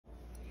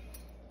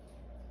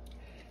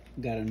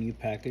Got a new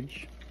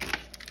package.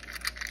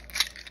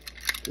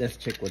 Let's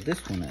check what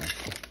this one is.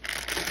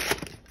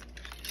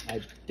 I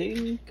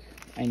think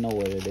I know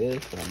what it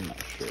is, but I'm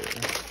not sure.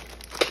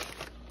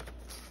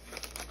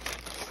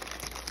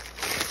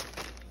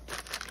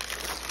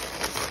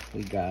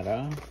 We got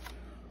a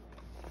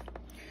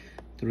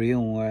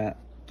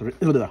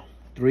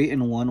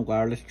 3-in-1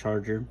 wireless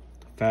charger,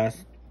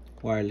 fast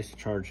wireless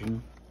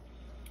charging,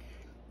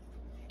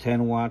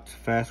 10 watts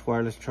fast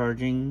wireless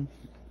charging,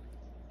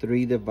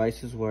 3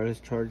 devices wireless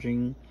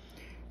charging,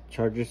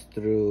 charges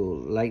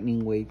through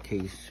lightning weight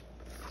case.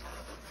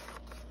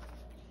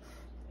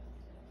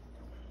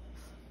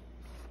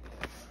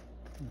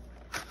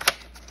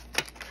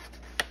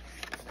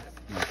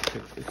 Let's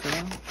check this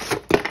out.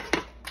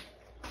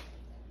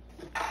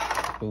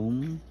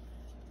 Boom.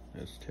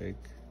 Let's take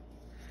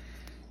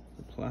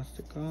the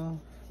plastic off.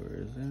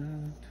 Where is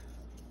it?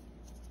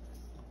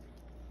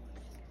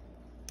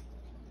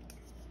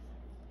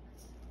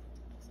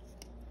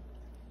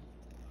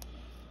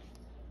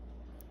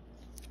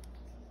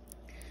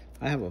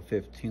 I have a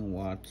 15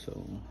 watt,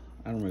 so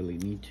I don't really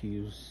need to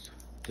use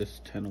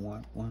this 10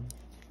 watt one.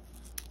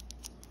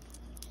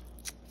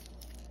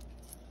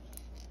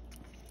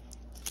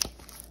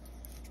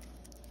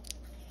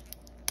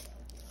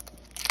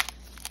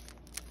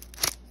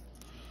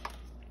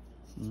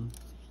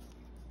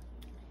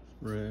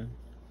 Red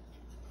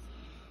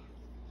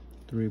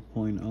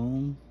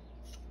 3.0.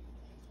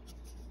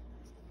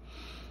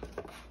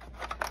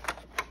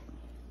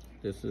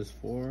 This is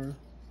for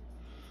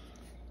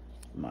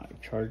my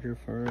charger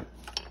for it.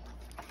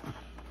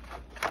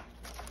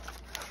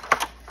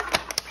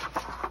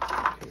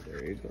 Okay,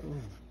 there you go.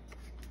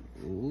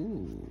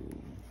 Ooh.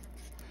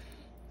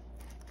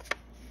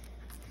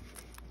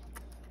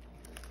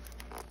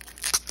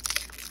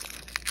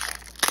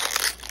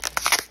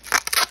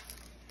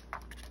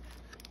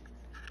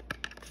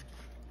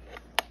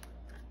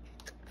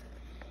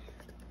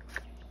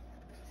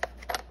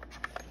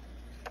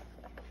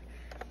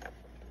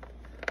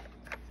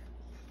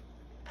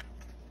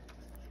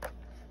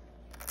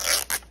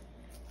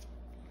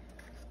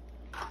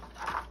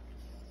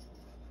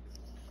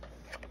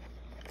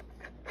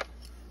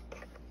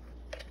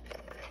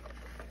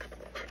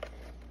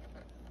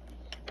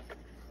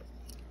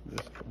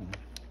 This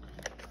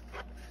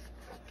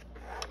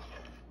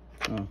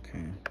one.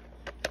 Okay.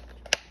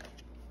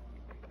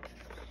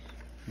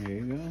 There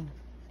you go.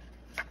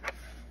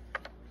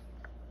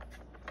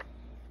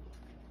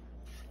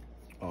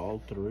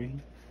 All 3.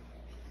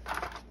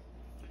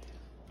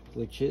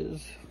 Which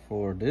is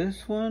for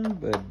this one,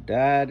 but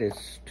that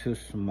is too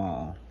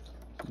small.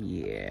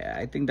 Yeah,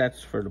 I think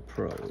that's for the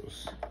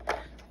pros.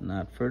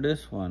 Not for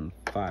this one.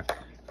 Fuck.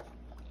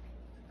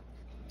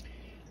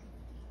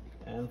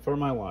 And for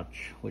my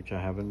watch, which I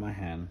have in my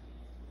hand.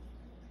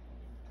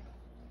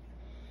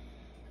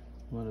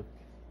 What a...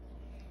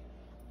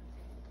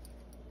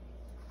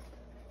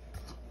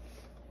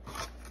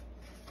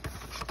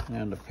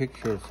 And the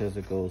picture, it says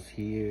it goes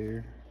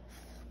here.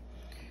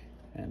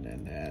 And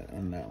then that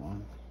on that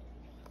one.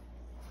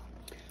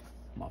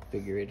 I'm gonna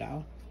figure it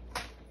out.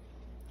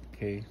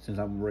 Okay, since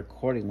I'm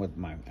recording with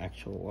my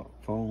actual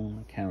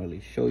phone, I can't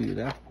really show you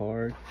that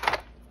part.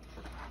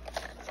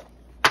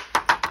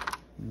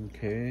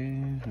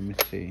 Okay, let me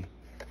see.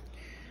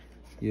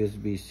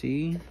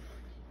 USB-C.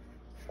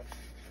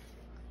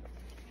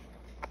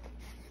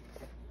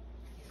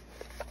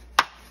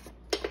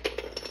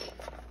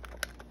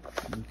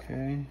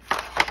 Okay.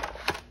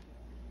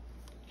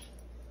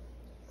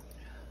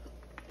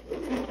 I'm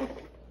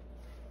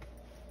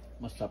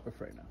gonna stop it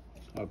right now.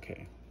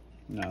 Okay.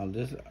 Now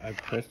this, I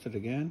pressed it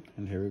again,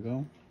 and here we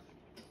go.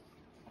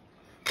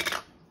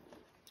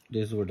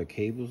 This is where the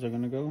cables are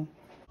gonna go.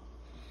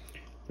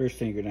 First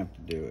thing you're gonna have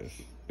to do is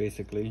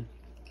basically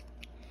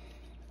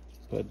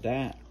put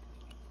that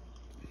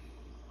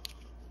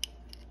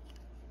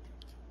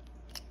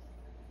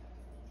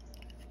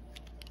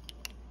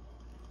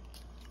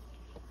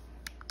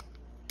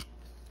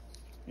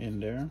in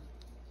there,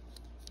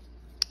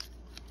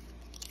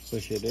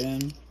 push it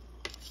in,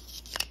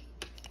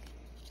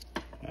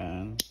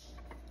 and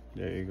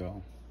there you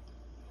go.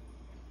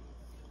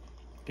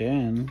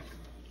 Then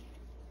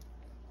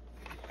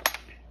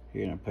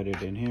you're gonna put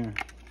it in here.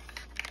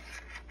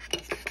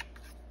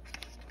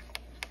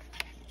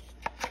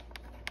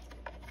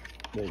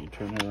 Then you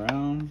turn it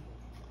around,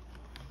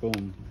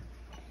 boom,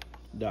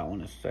 that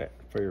one is set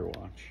for your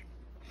watch.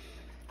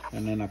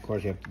 And then of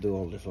course you have to do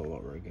all this all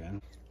over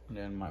again. And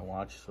then my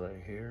watch is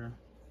right here.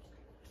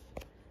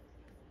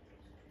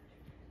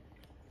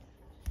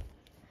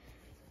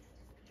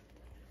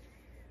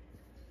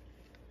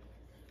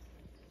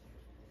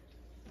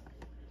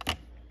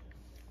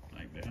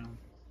 Like that.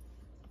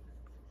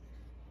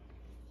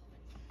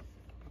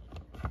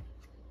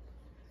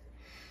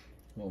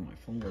 Well, my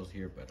phone goes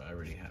here, but I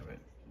already have it.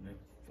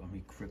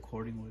 I'm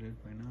recording with it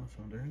right now,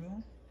 so there you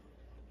go.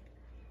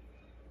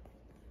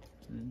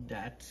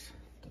 That's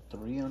the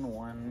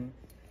 3-in-1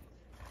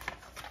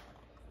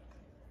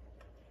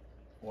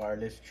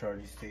 wireless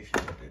charging station.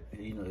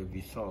 You know, if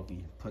you saw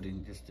me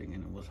putting this thing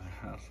in, it was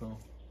a hassle.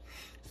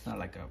 It's not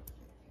like a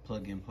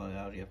plug in, plug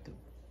out. You have to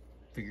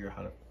figure out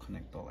how to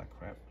connect all that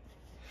crap.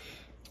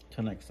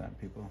 Till next time,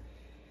 people.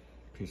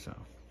 Peace out.